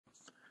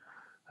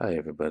Hi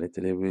everybody,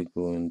 today we're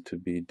going to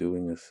be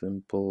doing a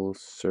simple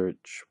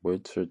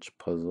word search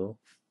puzzle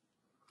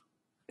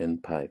in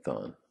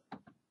Python.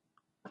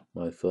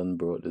 My son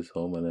brought this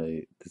home and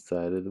I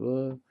decided,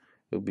 well,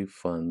 it would be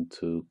fun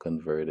to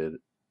convert it,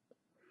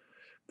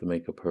 to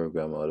make a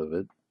program out of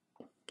it.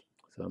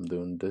 So I'm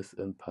doing this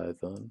in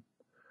Python.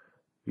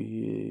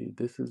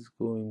 This is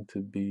going to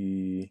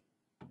be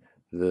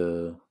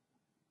the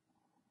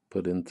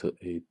put into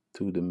a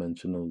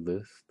two-dimensional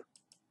list.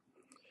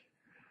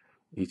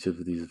 Each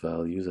of these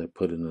values I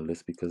put in a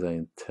list because I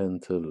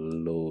intend to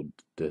load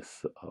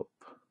this up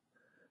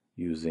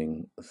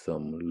using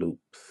some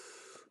loops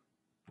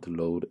to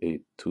load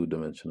a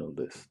two-dimensional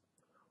list.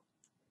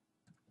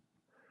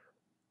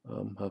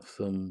 Have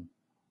some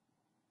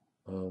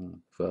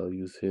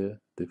values here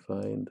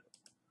defined.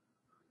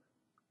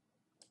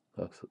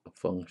 Have a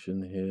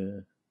function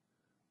here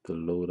to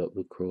load up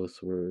the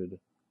crossword,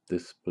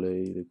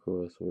 display the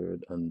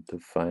crossword, and to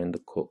find the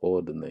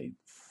coordinates.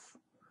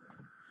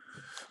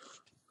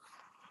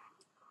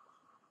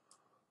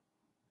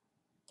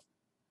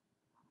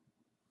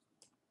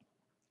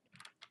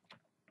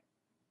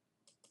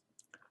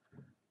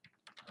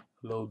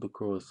 Load the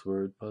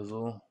crossword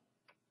puzzle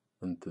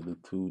into the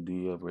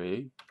 2D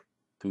array,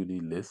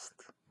 2D list.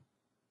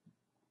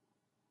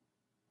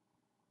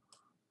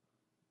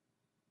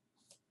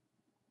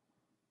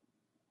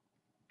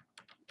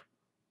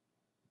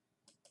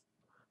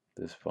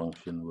 This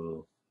function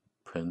will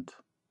print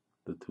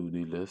the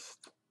 2D list.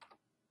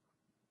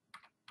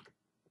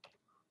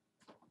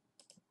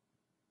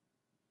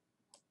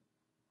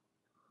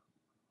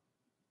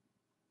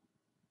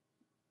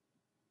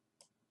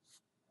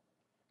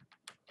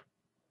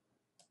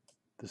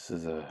 This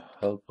is a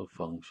helper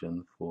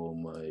function for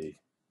my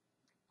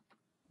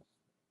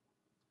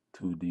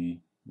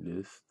 2D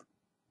list.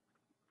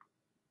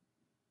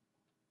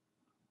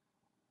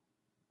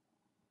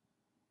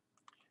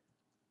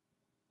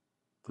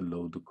 To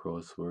load the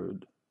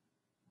crossword.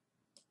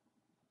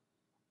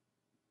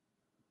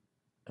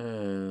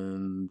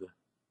 And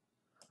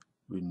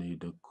we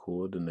need a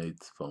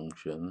coordinates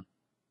function.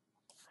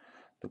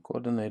 The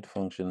coordinate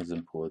function is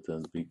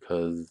important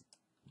because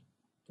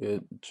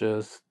it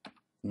just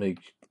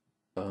makes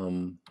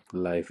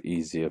life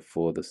easier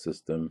for the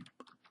system.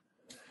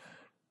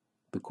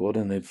 The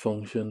coordinate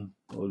function,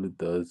 all it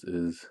does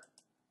is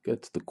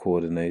gets the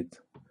coordinate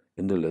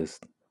in the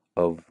list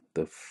of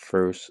the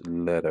first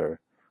letter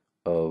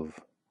of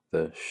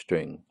the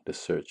string, the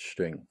search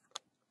string.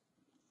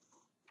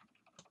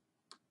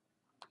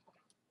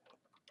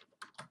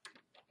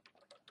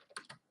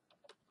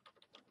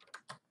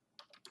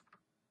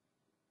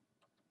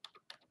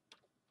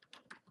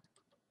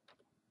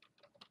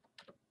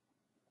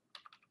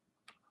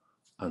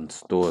 And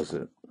stores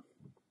it.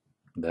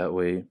 That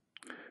way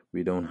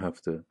we don't have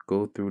to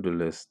go through the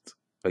list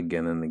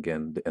again and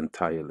again, the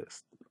entire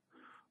list.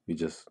 We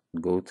just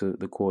go to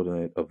the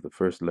coordinate of the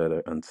first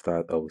letter and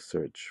start our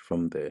search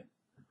from there.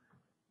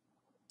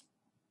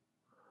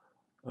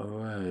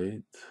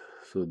 Alright,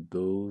 so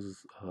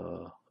those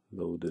are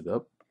loaded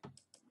up.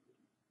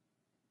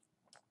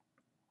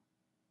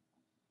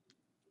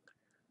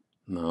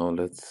 Now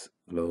let's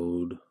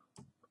load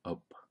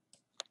up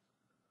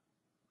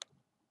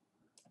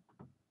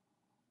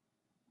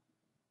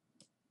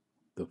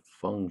the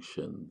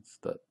functions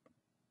that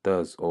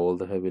does all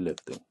the heavy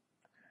lifting.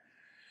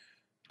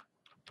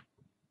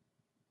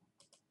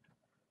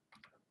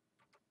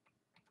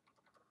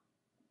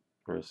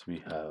 First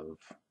we have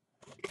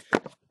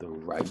the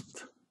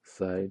right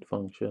side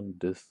function.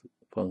 This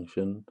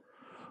function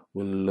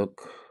will look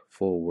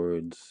for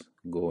words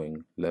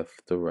going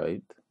left to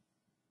right.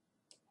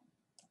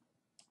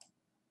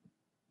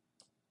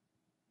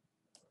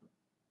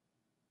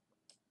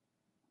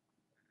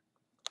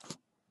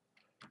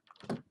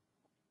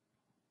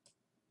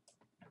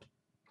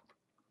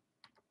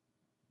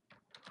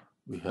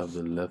 We have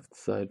the left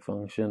side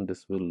function.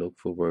 This will look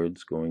for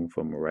words going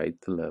from right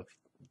to left.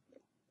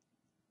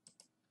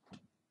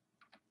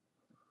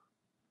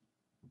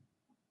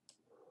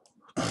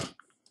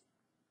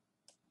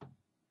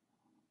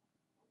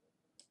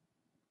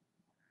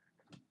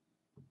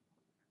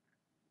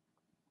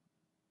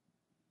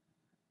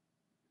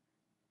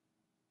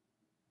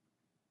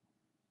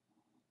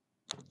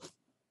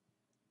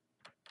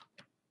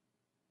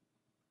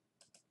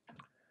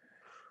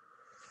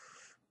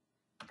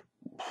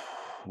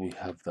 We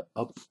have the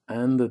up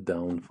and the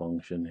down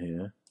function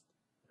here.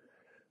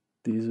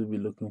 These will be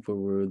looking for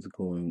words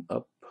going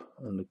up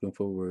and looking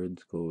for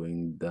words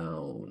going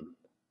down.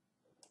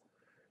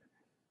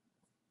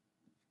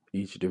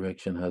 Each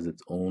direction has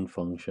its own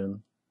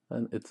function,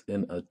 and it's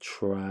in a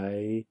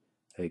try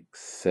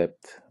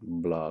except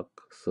block,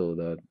 so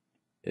that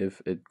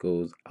if it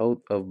goes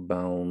out of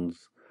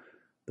bounds,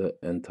 the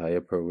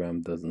entire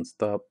program doesn't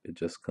stop, it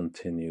just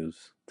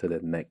continues to the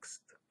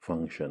next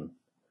function.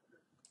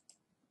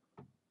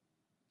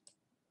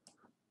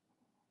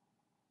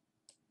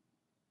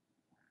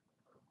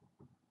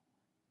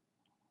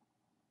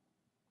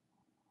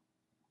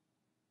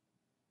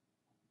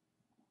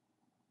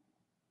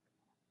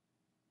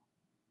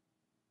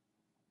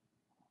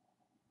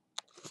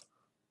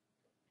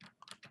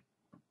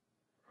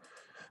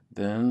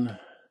 Then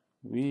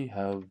we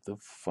have the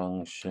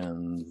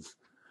functions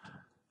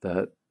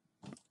that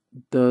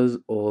does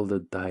all the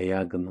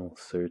diagonal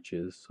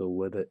searches. So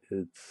whether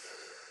it's,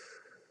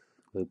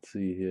 let's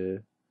see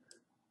here,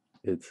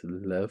 it's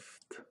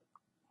left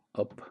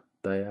up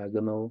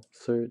diagonal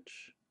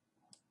search.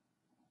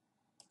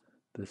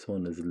 This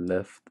one is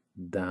left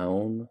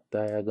down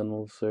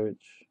diagonal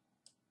search.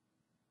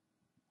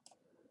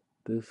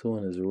 This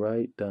one is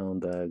right down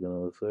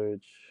diagonal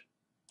search.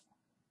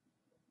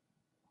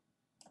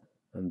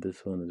 And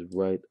this one is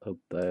right up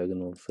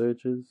diagonal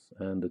searches.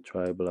 And the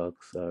try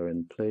blocks are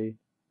in play.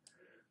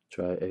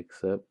 Try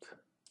except,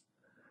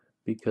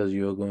 because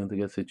you're going to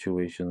get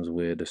situations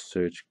where the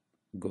search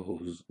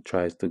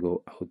tries to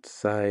go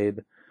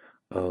outside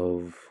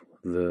of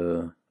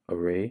the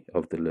array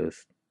of the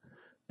list,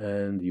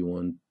 and you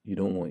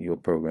don't want your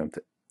program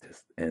to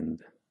just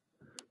end.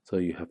 So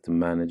you have to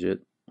manage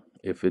it.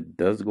 If it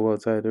does go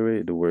outside the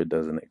array, the word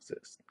doesn't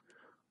exist.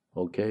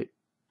 Okay.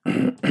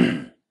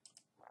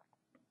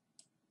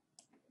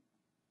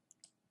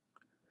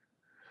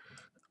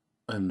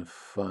 And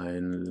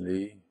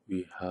finally,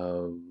 we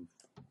have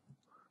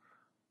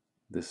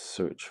this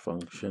search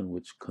function,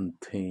 which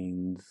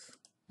contains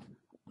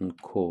and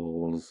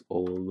calls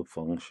all the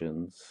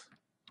functions.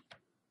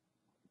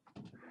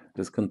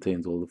 This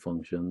contains all the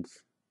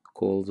functions,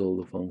 calls all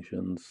the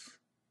functions.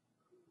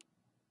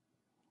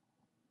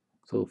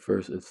 So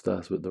first it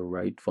starts with the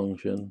right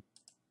function,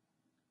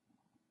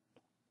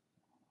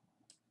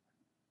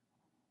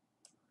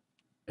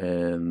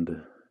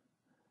 and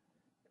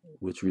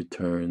which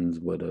returns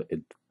whether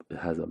it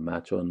has a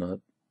match or not.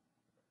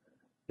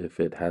 If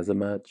it has a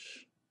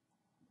match,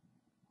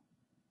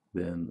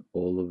 then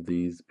all of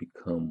these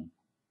become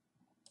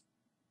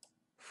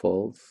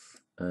false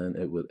and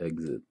it will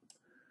exit.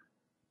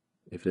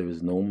 If there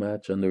is no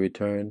match on the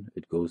return,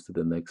 it goes to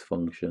the next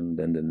function,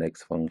 then the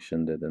next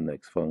function, then the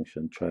next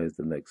function, tries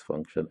the next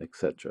function,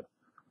 etc.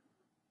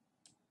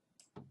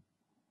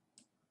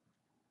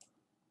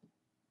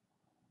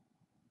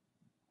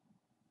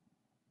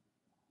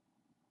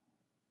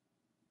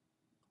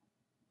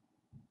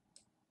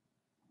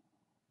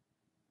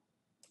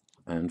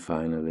 And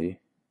finally,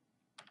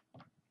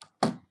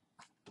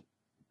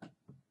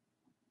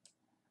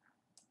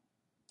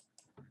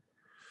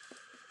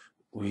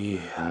 we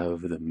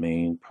have the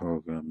main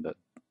program that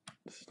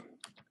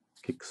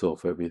kicks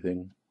off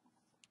everything.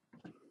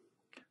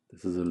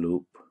 This is a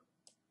loop.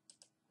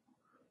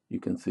 You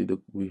can see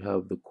that we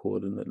have the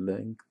coordinate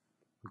length,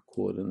 the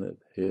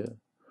coordinate here.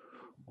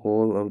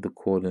 All of the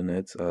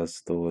coordinates are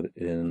stored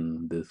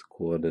in this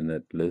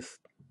coordinate list.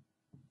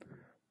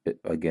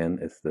 Again,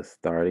 it's the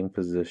starting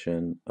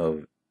position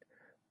of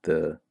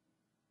the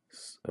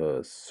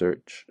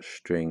search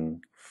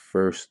string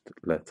first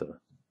letter.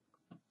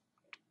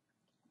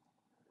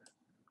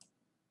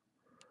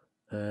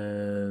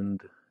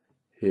 And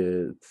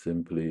here it's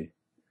simply,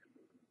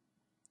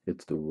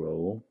 it's the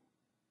row.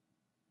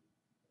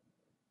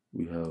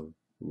 We have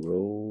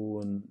row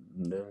and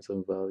then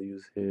some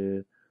values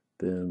here.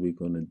 Then we're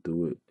going to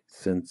do it,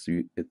 since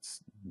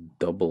it's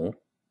double,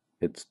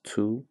 it's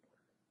two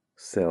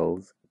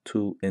cells,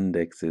 two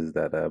indexes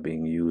that are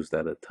being used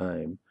at a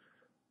time.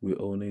 We're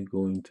only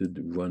going to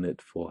run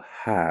it for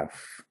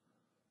half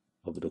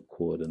of the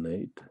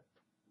coordinate.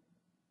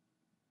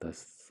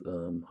 That's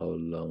how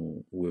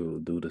long we'll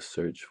do the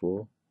search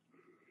for.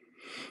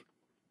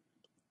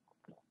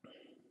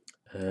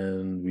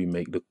 And we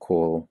make the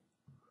call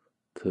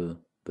to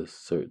the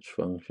search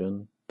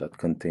function that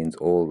contains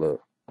all the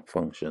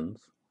functions.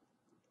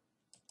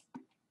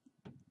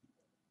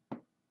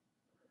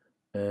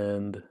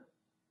 And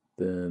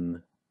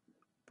then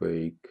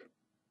break.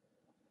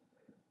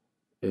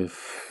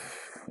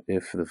 If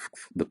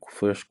the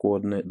first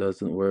coordinate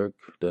doesn't work,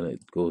 then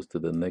it goes to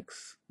the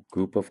next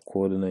group of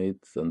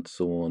coordinates, and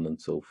so on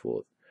and so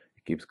forth.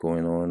 It keeps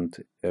going on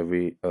to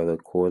every other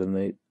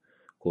coordinate.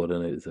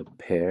 Coordinate is a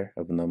pair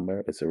of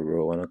number. It's a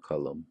row and a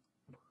column.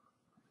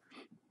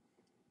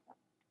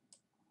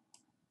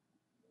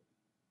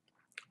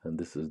 And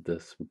this is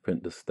this. We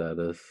print the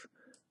status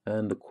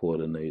and the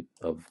coordinate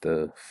of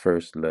the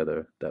first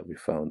letter that we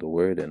found the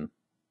word in.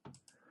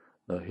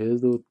 Now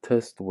here's the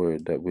test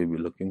word that we'll be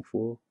looking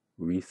for.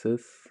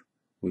 Recess.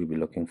 We'll be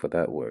looking for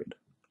that word.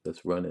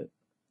 Let's run it.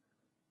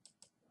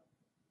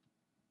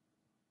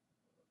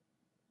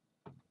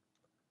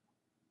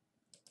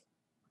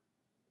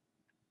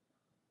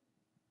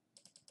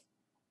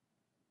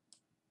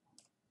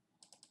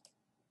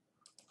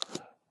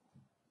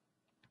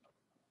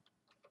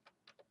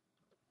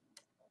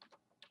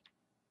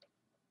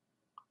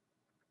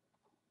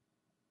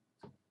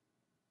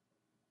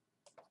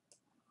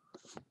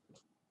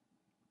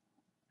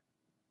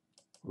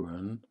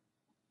 Run.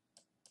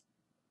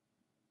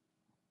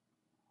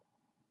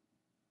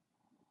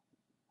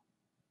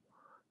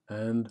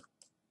 And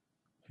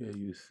here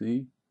you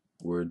see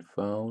word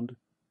found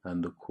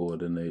and the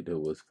coordinate it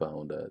was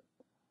found at.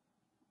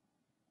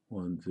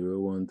 1 0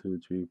 1 2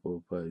 3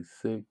 4 5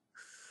 6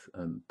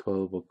 and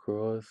 12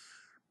 across.